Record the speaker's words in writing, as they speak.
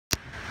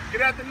Good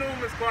afternoon,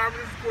 Ms. Carmen.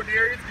 This is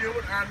Cordarius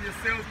Gilbert. I'm your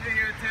salesman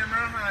here at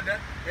Tameron Hyundai.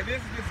 And this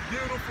is this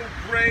beautiful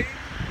gray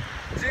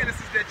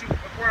Genesis that you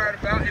acquired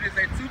about. It is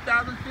a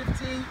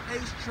 2015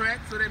 H-Track,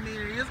 so that means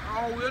it is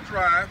all-wheel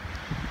drive.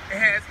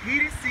 It has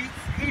heated seats,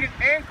 heated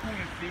and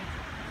cooling seats.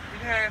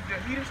 It has the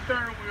heated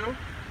steering wheel,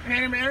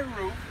 panoramic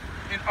roof,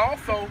 and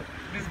also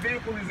this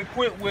vehicle is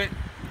equipped with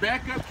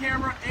backup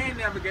camera and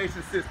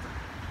navigation system.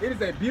 It is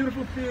a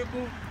beautiful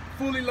vehicle,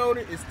 fully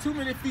loaded. It's too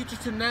many features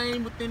to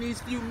name within these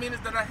few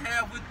minutes that I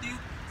have with you.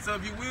 So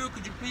if you will,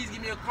 could you please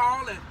give me a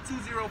call at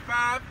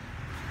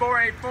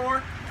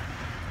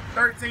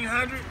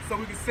 205-484-1300 so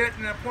we can set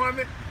an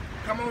appointment.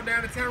 Come on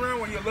down to Tameron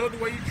where you'll love the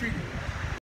way you treat it.